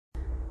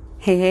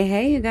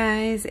Hey, you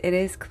guys. It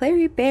is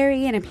Clary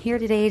Berry, and I'm here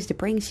today to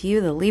bring to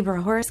you the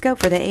Libra horoscope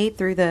for the 8th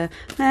through the,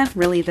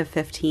 really the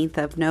 15th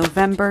of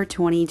November,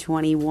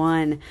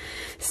 2021.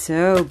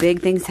 So,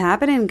 big things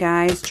happening,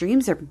 guys.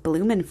 Dreams are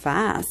blooming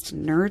fast.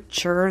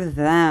 Nurture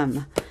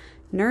them.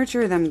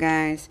 Nurture them,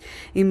 guys.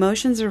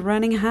 Emotions are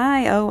running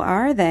high. Oh,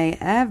 are they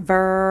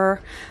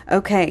ever?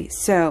 Okay,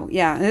 so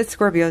yeah, it's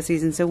Scorpio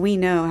season, so we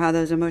know how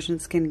those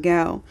emotions can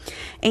go.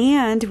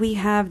 And we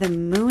have the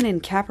moon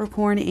in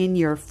Capricorn in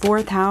your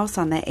 4th house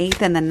on the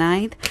 8th and the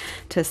 9th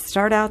to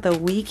start out the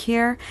week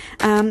here.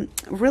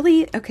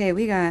 Really, okay,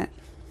 we got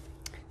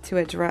to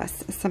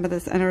address some of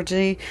this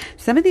energy.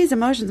 Some of these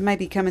emotions might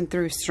be coming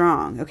through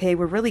strong. Okay,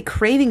 we're really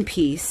craving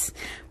peace.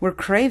 We're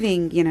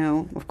craving, you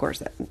know, of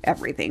course,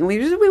 everything. We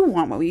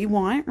want what we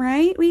want,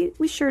 right?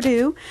 We sure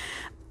do.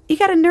 You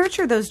got to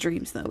nurture those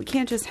dreams, though. We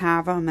can't just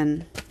have them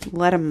and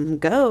let them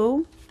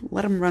go.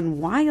 Let them run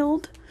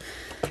wild.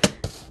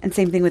 And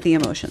same thing with the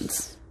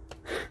emotions.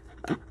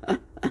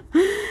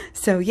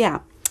 So yeah,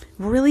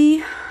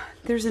 really,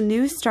 there's a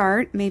new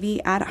start,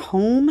 maybe at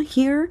home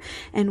here,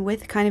 and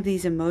with kind of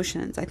these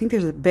emotions. I think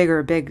there's a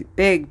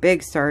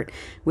big start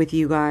with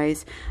you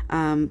guys.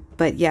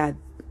 But yeah,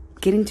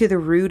 getting to the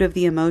root of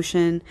the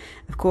emotion,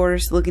 of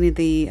course, looking at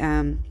the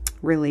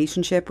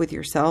relationship with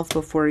yourself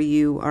before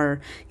you are,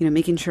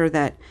 making sure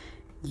that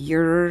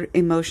your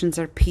emotions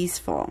are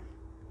peaceful,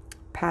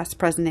 past,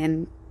 present,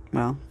 and,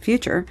 well,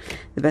 future.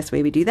 The best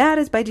way we do that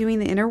is by doing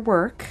the inner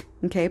work.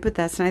 Okay, but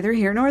that's neither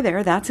here nor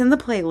there. That's in the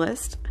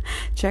playlist.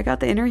 Check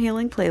out the inner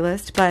healing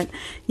playlist. But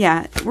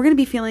yeah, we're going to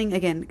be feeling,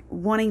 again,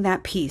 wanting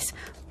that peace.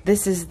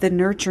 This is the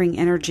nurturing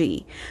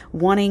energy.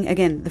 Wanting,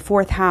 again, the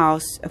 4th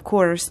house, of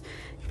course,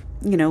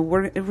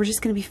 we're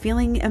just going to be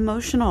feeling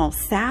emotional,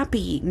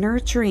 sappy,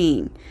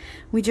 nurturing.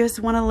 We just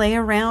want to lay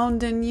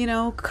around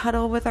and,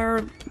 cuddle with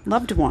our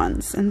loved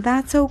ones. And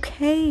that's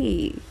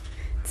okay.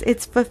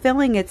 It's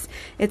fulfilling. It's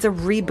a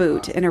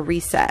reboot and a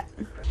reset.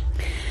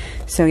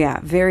 So yeah,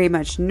 very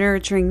much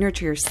nurturing,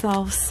 nurture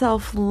yourself,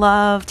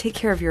 self-love, take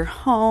care of your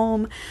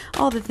home,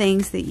 all the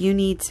things that you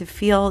need to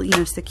feel,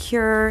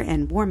 secure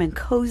and warm and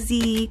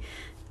cozy.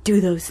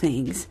 Do those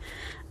things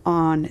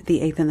on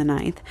the 8th and the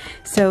 9th.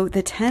 So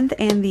the 10th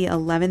and the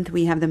 11th,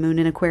 we have the moon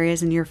in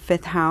Aquarius in your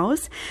 5th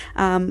house.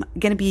 Going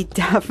to be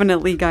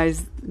definitely,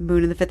 guys,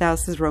 moon in the 5th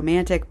house is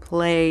romantic,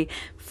 play,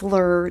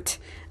 flirt,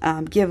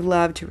 give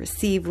love to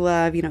receive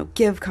love,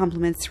 give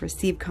compliments to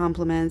receive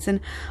compliments. And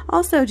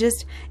also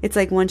just, it's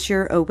like once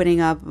you're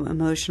opening up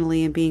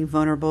emotionally and being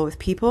vulnerable with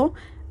people,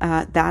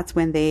 that's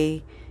when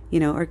they,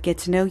 or get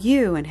to know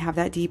you and have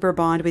that deeper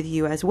bond with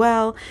you as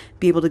well,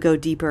 be able to go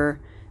deeper.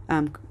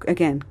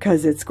 Again,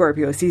 because it's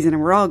Scorpio season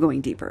and we're all going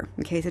deeper.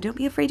 Okay, so don't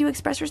be afraid to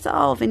express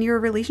yourself in your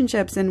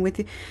relationships and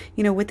with,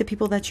 with the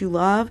people that you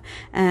love.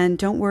 And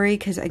don't worry,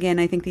 because again,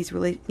 I think these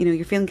really,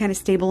 you're feeling kind of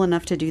stable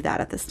enough to do that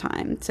at this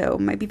time. So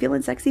might be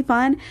feeling sexy,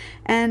 fun,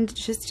 and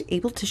just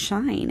able to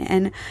shine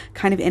and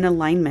kind of in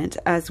alignment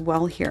as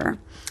well here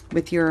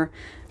with your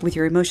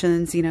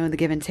emotions, the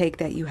give and take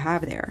that you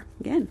have there.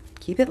 Again,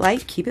 keep it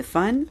light, keep it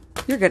fun.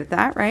 You're good at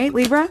that, right,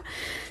 Libra?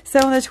 So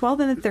on the 12th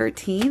and the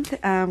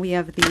 13th, we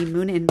have the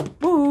moon in,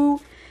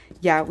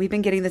 yeah, we've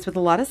been getting this with a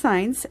lot of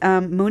signs.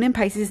 Moon in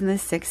Pisces in the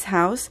 6th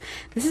house.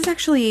 This is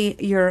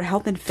actually your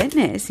health and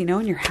fitness,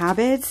 and your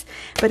habits,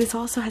 but it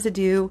also has to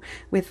do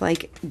with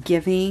like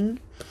giving.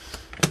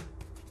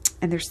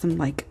 And there's some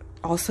like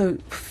also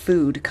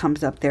food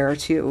comes up there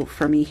too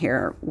for me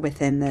here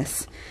within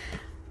this.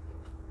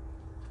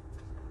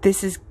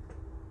 This is,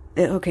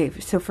 okay,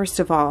 so first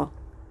of all,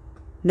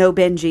 no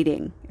binge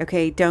eating,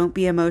 okay? Don't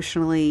be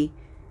emotionally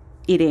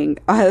eating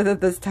at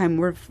this time.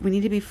 We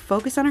need to be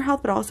focused on our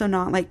health, but also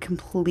not like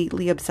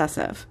completely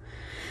obsessive.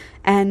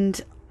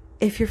 And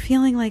if you're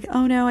feeling like,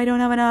 oh no, I don't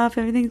have enough,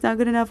 everything's not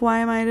good enough, why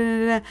am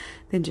I,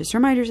 then just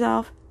remind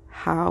yourself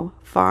how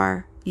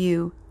far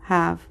you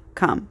have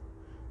come,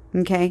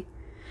 okay?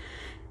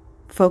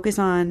 Focus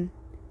on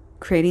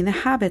creating the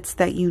habits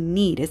that you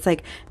need. It's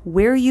like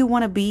where you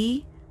want to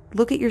be.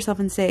 Look at yourself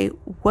and say,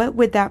 what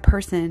would that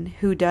person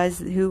who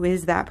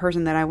is that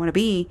person that I want to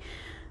be,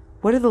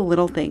 what are the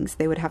little things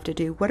they would have to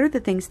do? What are the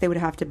things they would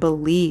have to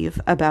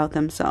believe about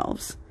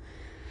themselves?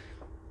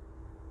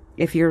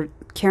 If you're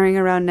carrying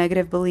around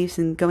negative beliefs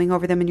and going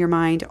over them in your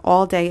mind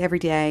all day, every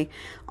day,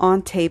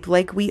 on tape,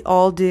 like we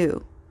all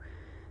do.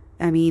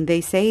 I mean, they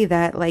say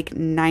that like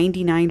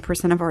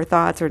 99% of our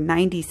thoughts or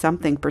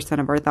 90-something%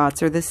 of our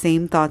thoughts are the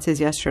same thoughts as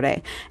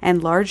yesterday.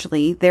 And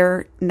largely,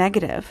 they're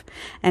negative.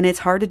 And it's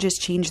hard to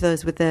just change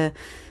those with the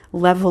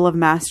level of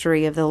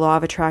mastery of the law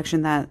of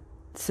attraction that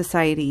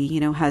society,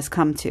 has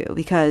come to,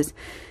 because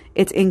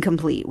it's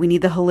incomplete. We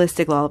need the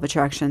holistic law of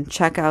attraction.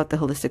 Check out the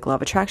holistic law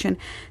of attraction.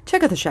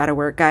 Check out the shadow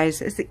work,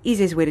 guys. It's the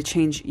easiest way to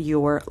change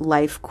your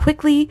life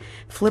quickly.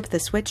 Flip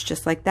the switch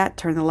just like that.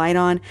 Turn the light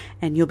on,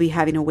 and you'll be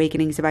having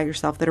awakenings about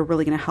yourself that are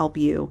really going to help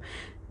you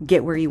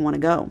get where you want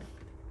to go.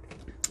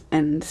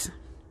 And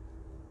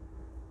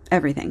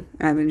everything.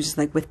 I mean, just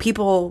like with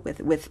people,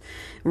 with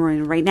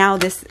right now,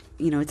 this,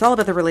 it's all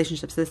about the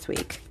relationships this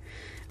week.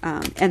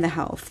 and the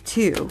health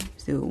too.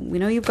 So we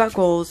know you've got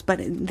goals, but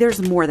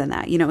there's more than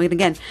that, you know. And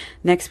again,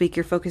 next week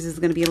your focus is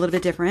going to be a little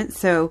bit different.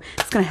 So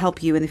it's going to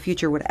help you in the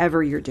future,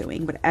 whatever you're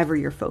doing, whatever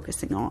you're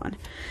focusing on.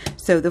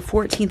 So the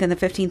 14th and the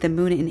 15th, the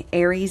moon in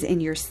Aries in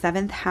your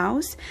 7th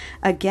house,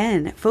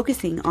 again,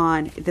 focusing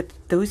on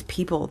those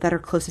people that are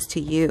closest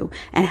to you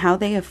and how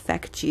they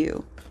affect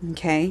you.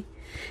 Okay.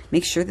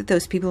 Make sure that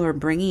those people are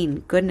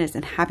bringing goodness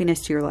and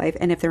happiness to your life.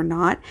 And if they're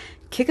not,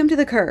 kick them to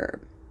the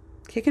curb.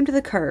 Kick them to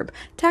the curb.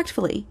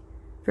 Tactfully.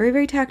 Very,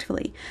 very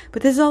tactfully.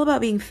 But this is all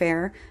about being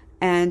fair.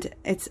 And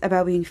it's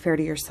about being fair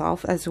to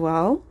yourself as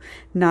well.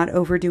 Not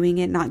overdoing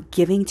it. Not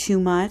giving too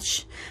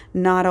much.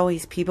 Not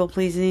always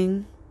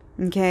people-pleasing.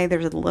 Okay?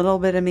 There's a little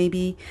bit of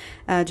maybe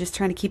just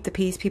trying to keep the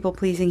peace,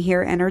 people-pleasing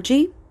here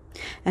energy.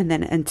 And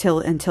then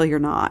until you're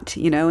not.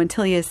 You know,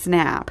 until you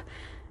snap.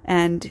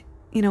 And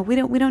you know, we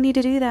don't need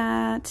to do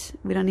that.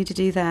 We don't need to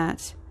do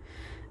that.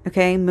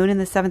 Okay. Moon in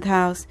the 7th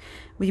house.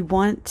 We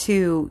want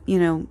to, you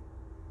know,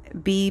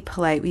 be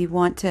polite. We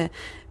want to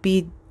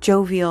be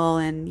jovial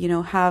and, you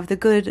know, have the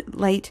good,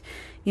 light,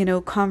 you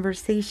know,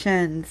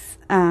 conversations.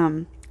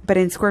 But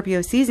in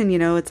Scorpio season, you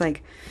know, it's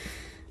like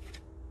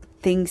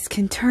things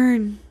can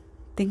turn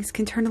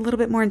a little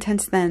bit more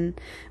intense than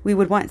we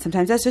would want.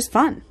 Sometimes that's just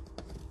fun.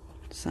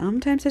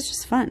 Sometimes that's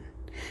just fun.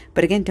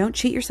 But again, don't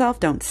cheat yourself.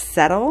 Don't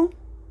settle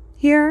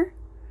here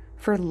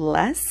for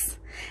less.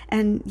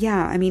 And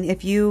yeah, I mean,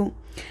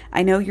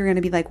 I know you're going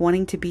to be like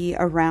wanting to be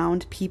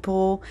around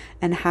people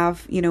and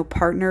have, you know,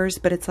 partners,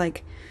 but it's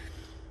like,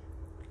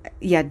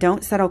 yeah,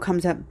 don't settle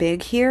comes up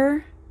big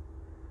here.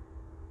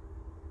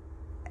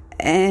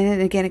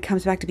 And again, it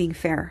comes back to being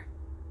fair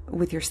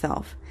with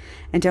yourself,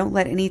 and don't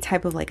let any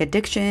type of like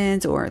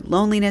addictions or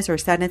loneliness or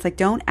sadness, like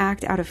don't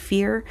act out of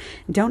fear.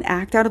 Don't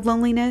act out of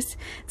loneliness.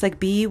 It's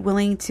like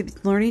learning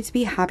to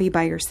be happy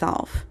by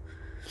yourself.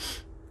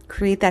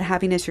 Create that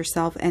happiness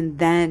yourself, and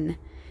then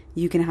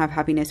you can have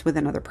happiness with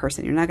another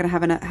person. You're not going to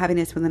have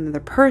happiness with another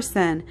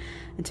person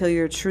until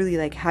you're truly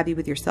like happy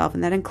with yourself.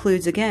 And that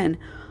includes, again,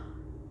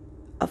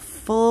 a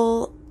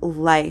full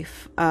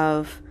life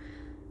of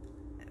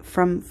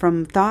from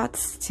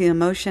thoughts to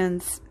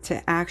emotions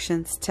to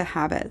actions to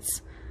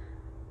habits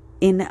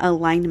in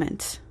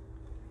alignment.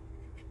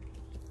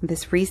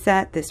 This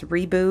reset, this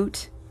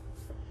reboot,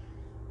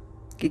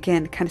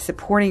 again, kind of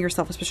supporting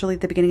yourself, especially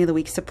at the beginning of the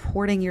week,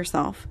 supporting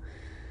yourself.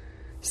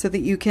 So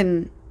that you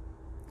can,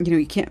 you know,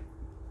 you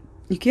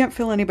can't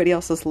fill anybody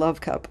else's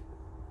love cup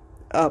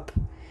up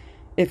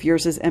if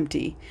yours is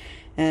empty.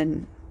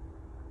 And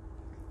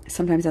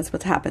sometimes that's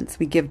what happens.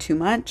 We give too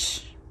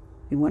much.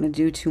 We want to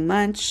do too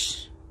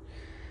much.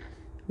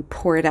 We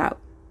pour it out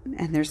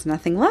and there's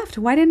nothing left.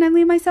 Why didn't I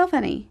leave myself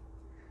any?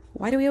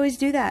 Why do we always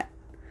do that?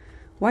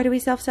 Why do we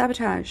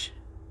self-sabotage?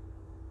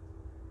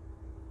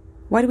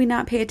 Why do we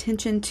not pay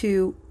attention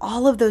to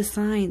all of those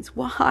signs?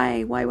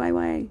 Why?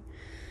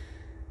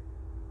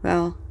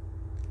 Well,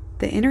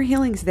 the inner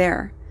healing's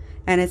there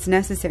and it's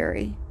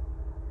necessary.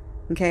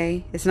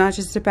 Okay. It's not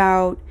just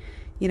about,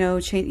 you know,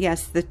 change.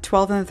 Yes. The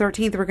 12th and the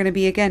 13th, we're going to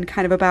be again,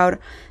 kind of about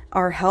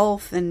our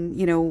health and,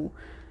 you know,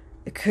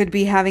 it could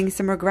be having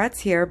some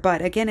regrets here,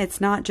 but again, it's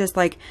not just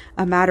like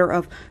a matter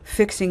of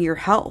fixing your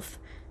health.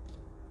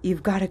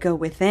 You've got to go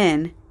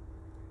within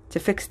to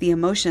fix the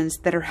emotions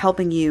that are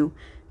helping you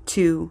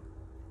to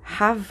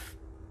have,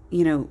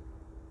 you know,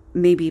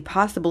 maybe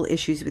possible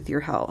issues with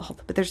your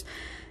health. But there's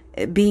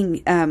a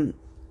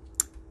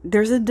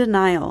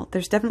denial.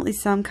 There's definitely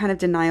some kind of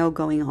denial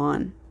going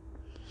on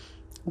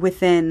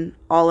within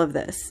all of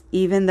this,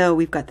 even though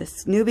we've got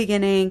this new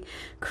beginning,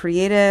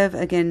 creative.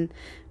 Again,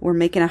 we're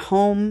making a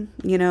home,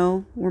 you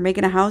know, we're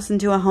making a house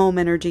into a home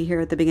energy here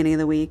at the beginning of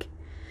the week.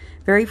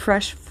 Very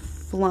fresh,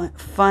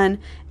 fun,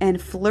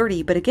 and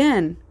flirty. But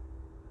again,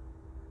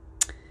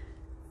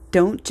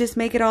 don't just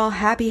make it all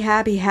happy,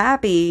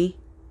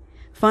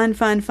 fun,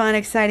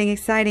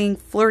 exciting,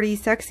 flirty,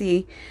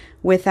 sexy,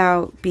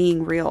 without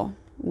being real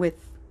with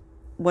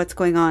what's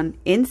going on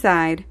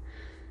inside,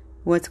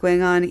 what's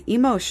going on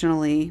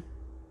emotionally.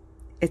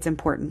 It's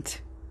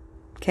important.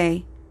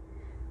 Okay.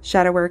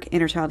 Shadow work,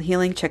 inner child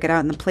healing. Check it out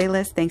in the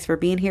playlist. Thanks for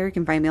being here. You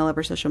can find me all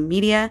over social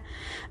media.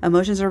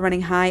 Emotions are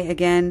running high.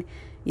 Again,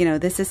 you know,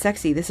 this is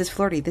sexy. This is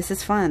flirty. This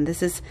is fun.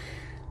 This is,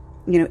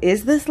 you know,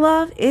 is this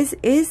love? Is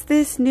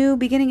this new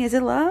beginning? Is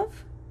it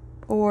love?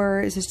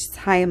 Or is it just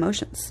high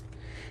emotions?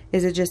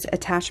 Is it just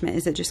attachment?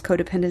 Is it just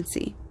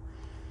codependency?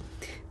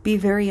 Be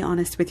very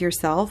honest with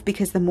yourself,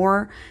 because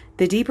the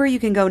deeper you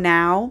can go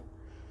now,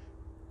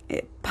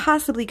 it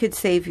possibly could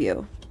save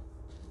you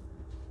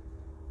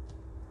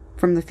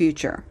from the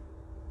future.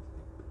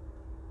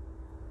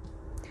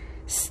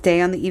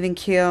 Stay on the even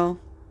keel,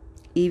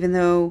 even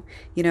though,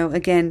 you know,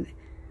 again,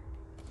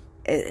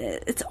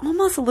 it's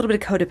almost a little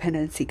bit of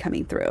codependency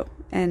coming through.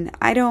 And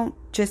I don't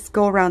just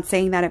go around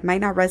saying that. It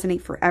might not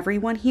resonate for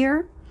everyone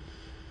here,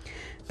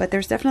 but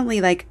there's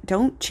definitely like,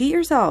 don't cheat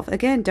yourself.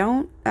 Again,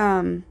 don't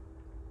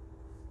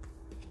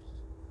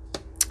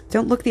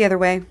look the other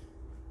way.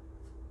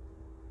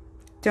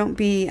 Don't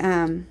be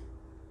kind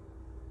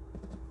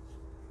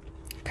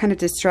of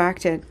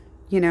distracted.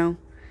 you know,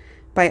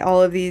 by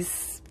all of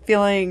these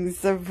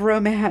feelings of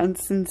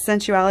romance and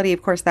sensuality,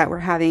 of course, that we're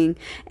having,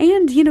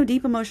 and, you know,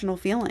 deep emotional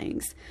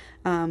feelings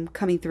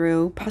coming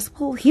through,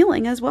 possible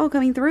healing as well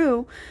coming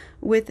through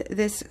with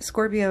this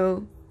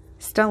Scorpio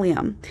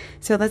stellium.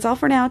 So that's all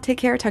for now. Take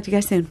care. Talk to you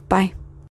guys soon. Bye.